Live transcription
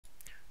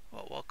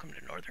welcome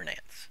to Northern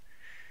Ants.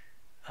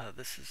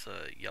 This is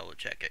a yellow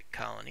jacket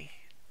colony.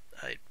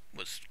 I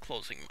was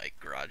closing my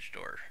garage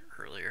door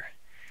earlier,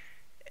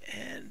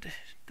 and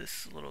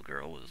this little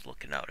girl was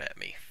looking out at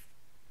me,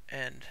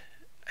 and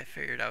I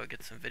figured I would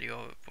get some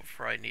video of it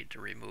before I need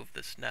to remove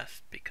this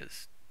nest,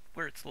 because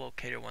where it's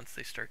located, once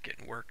they start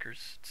getting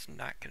workers, it's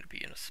not going to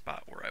be in a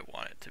spot where I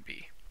want it to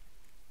be.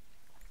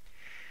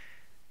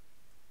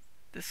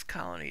 This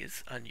colony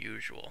is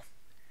unusual.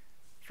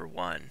 For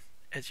one,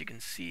 as you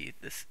can see,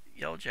 this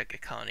yellow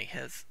jacket colony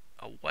has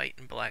a white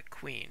and black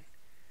queen,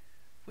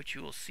 which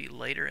you will see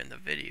later in the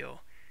video.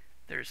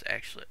 There's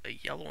actually a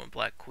yellow and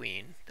black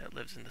queen that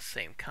lives in the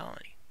same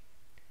colony.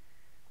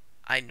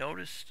 I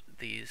noticed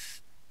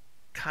these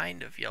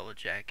kind of yellow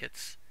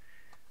jackets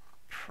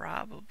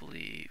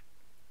probably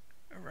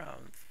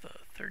around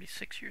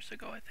 36 years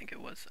ago, I think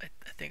it was. I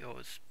think it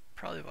was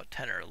probably about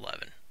 10 or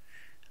 11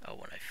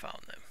 when I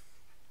found them.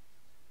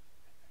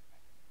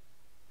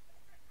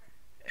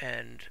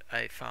 And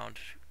I found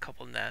a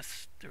couple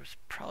nests. There was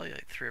probably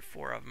like 3 or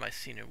 4 of them I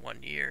seen in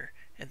 1 year,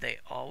 and they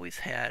always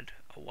had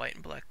a white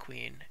and black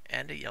queen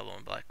and a yellow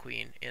and black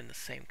queen in the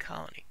same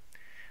colony.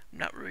 I'm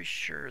not really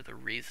sure the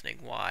reasoning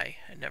why.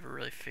 I never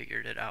really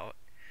figured it out,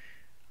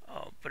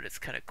 but it's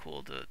kind of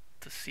cool to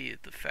see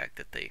the fact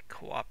that they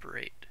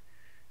cooperate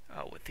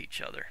with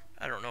each other.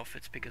 I don't know if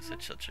it's because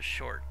it's such a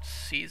short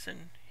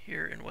season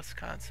here in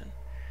Wisconsin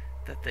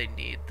that they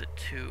need the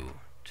two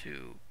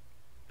to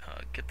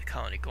get the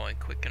colony going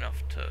quick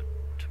enough to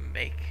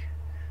make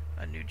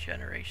a new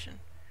generation.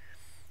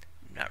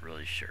 I'm not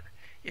really sure.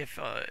 If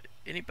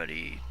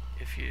anybody,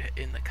 if you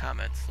in the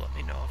comments, let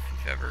me know if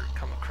you've ever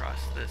come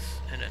across this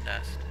in a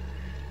nest,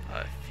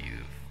 if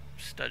you've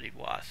studied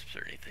wasps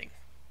or anything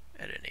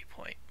at any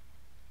point.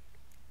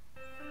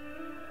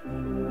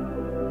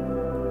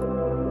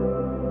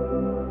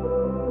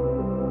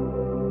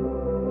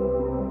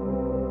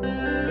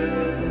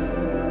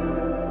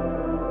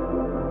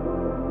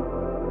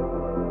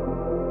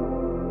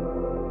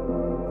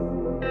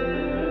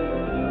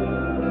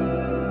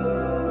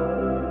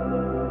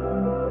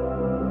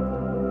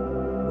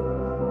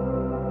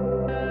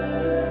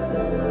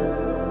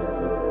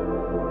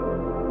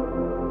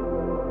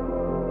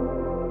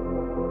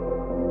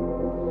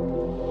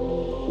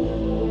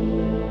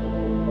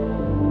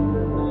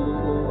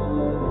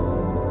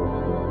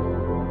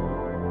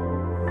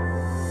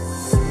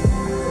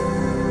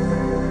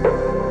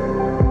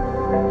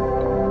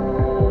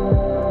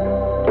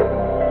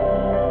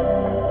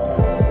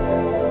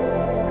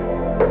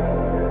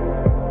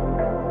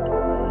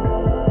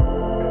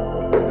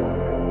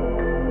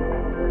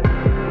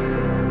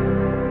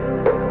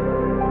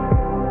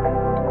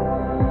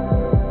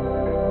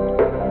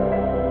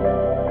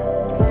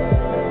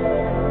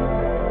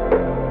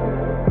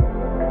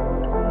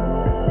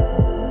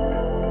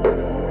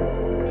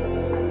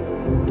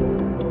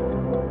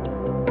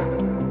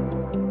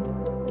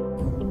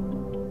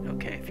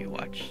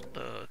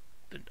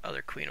 The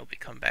other queen will be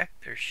come back.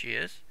 There she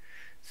is.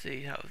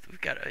 See how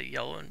we've got a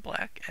yellow and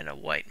black and a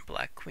white and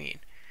black queen,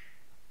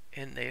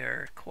 and they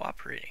are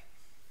cooperating.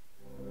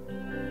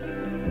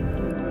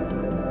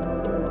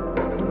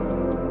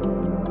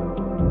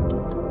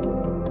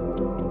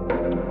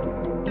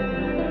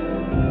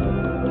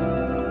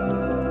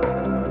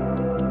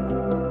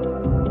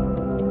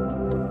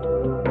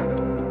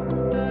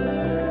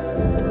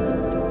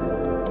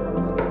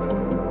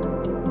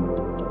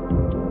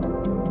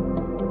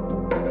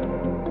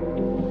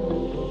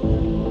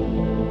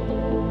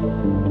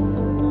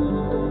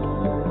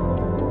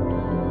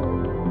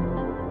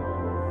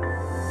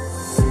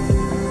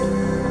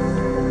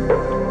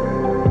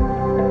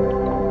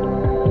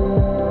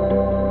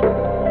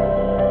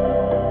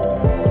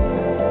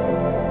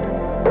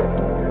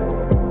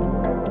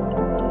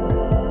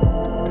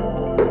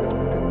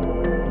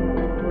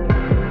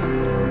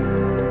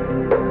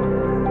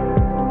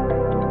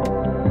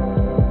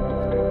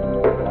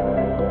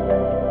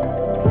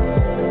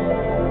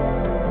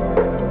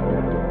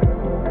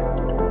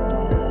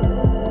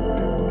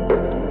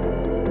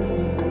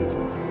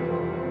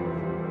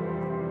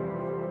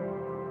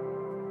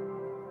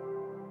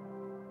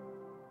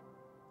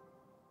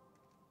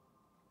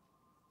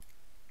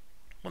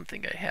 One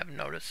thing I have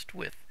noticed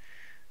with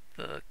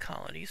the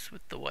colonies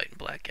with the white and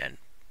black and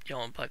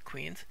yellow and black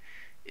queens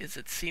is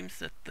it seems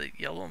that the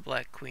yellow and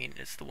black queen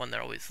is the one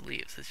that always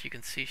leaves. As you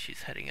can see,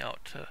 she's heading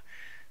out to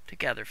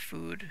gather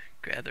food,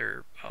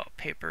 gather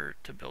paper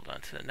to build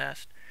onto the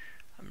nest.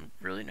 I'm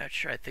really not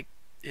sure. I think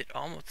it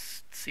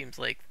almost seems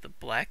like the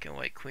black and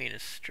white queen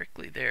is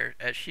strictly there.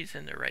 As she's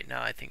in there right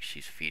now, I think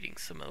she's feeding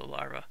some of the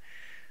larvae,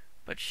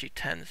 but she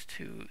tends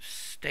to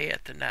stay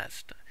at the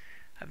nest.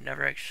 I've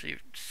never actually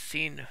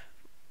seen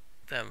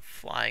them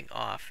flying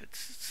off. It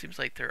seems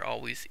like they're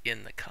always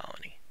in the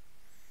colony.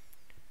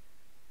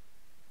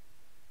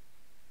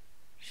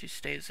 She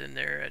stays in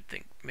there, I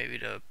think maybe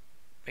to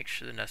make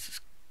sure the nest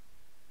is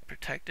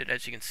protected.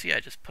 As you can see, I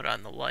just put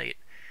on the light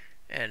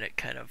and it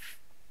kind of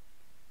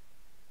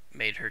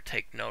made her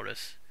take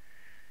notice.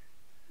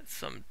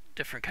 Some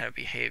different kind of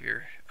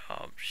behavior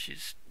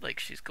she's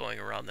going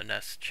around the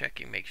nest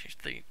checking, making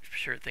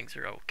sure things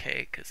are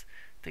okay, because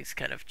things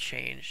kind of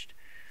changed,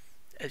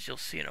 as you'll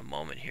see in a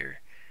moment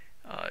here.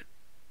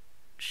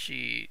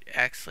 She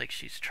acts like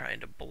she's trying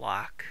to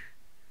block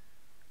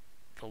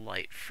the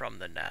light from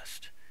the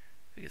nest,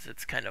 because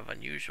it's kind of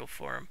unusual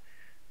for them.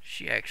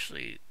 She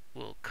actually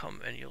will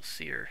come, and you'll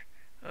see her.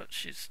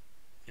 She's,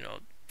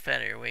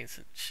 fanning her wings,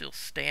 and she'll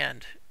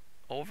stand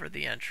over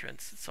the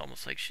entrance. It's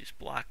almost like she's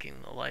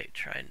blocking the light,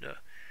 trying to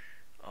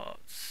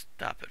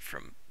stop it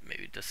from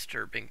maybe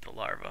disturbing the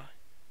larva.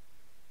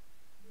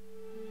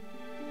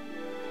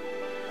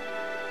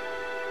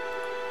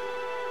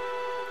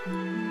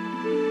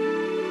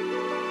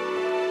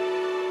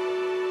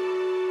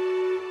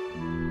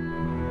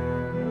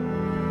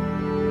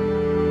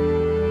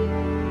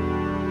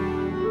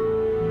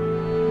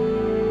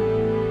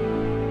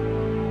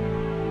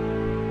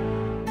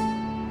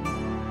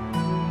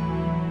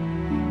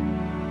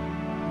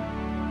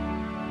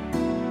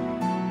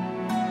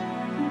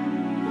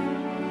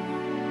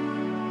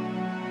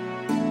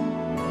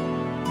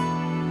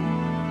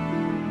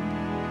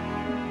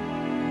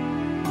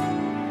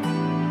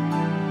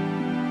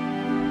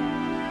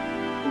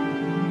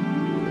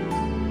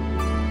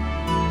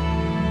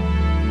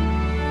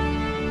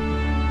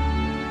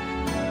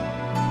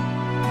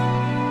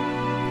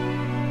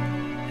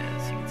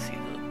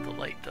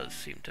 Does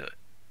seem to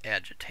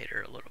agitate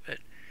her a little bit.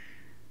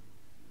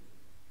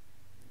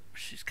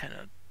 She's kind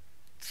of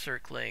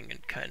circling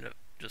and kind of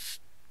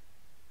just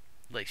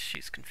like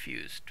she's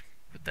confused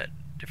with that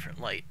different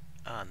light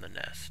on the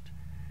nest.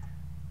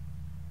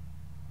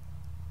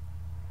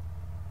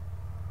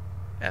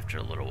 After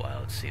a little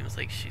while, it seems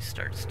like she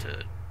starts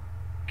to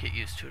get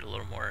used to it a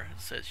little more.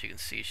 So as you can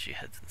see, she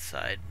heads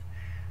inside,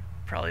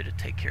 probably to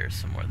take care of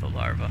some more of the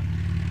larvae.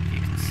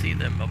 You can see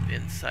them up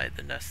inside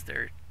the nest.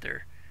 They're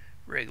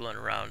wriggling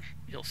around.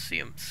 You'll see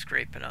them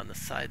scraping on the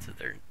sides of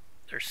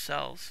their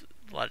cells.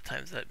 A lot of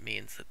times that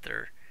means that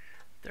they're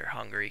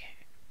hungry.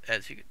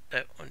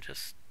 That one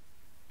just,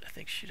 I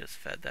think she just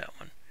fed that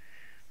one.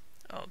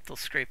 They'll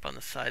scrape on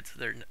the sides of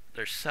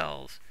their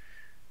cells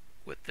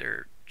with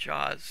their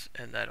jaws,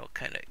 and that'll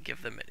kind of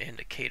give them an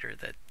indicator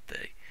that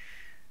they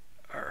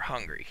are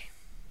hungry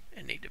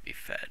and need to be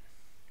fed.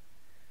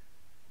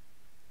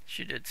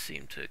 She did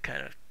seem to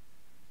kind of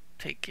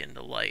take in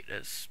the light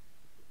as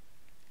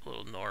a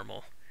little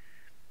normal.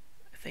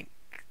 I think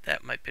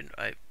that might be,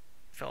 I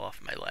fell off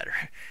my ladder.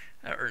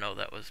 Or no,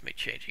 that was me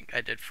changing.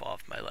 I did fall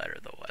off my ladder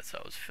though as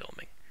I was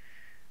filming,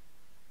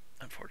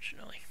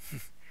 unfortunately.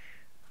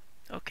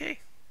 Okay,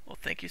 well,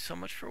 thank you so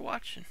much for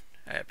watching.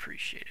 I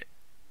appreciate it.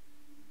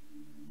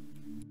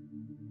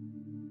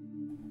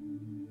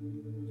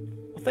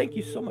 Well, thank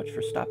you so much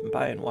for stopping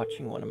by and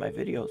watching one of my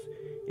videos.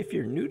 If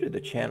you're new to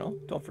the channel,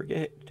 don't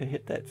forget to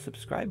hit that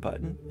subscribe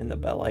button and the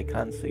bell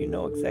icon so you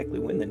know exactly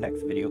when the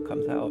next video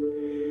comes out.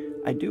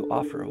 I do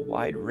offer a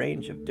wide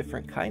range of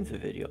different kinds of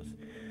videos,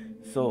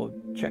 so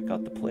check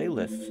out the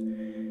playlists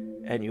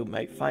and you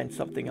might find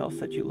something else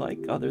that you like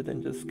other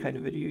than this kind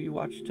of video you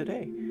watched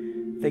today.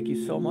 Thank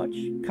you so much.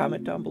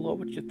 Comment down below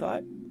what you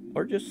thought,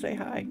 or just say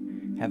hi.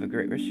 Have a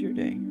great rest of your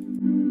day.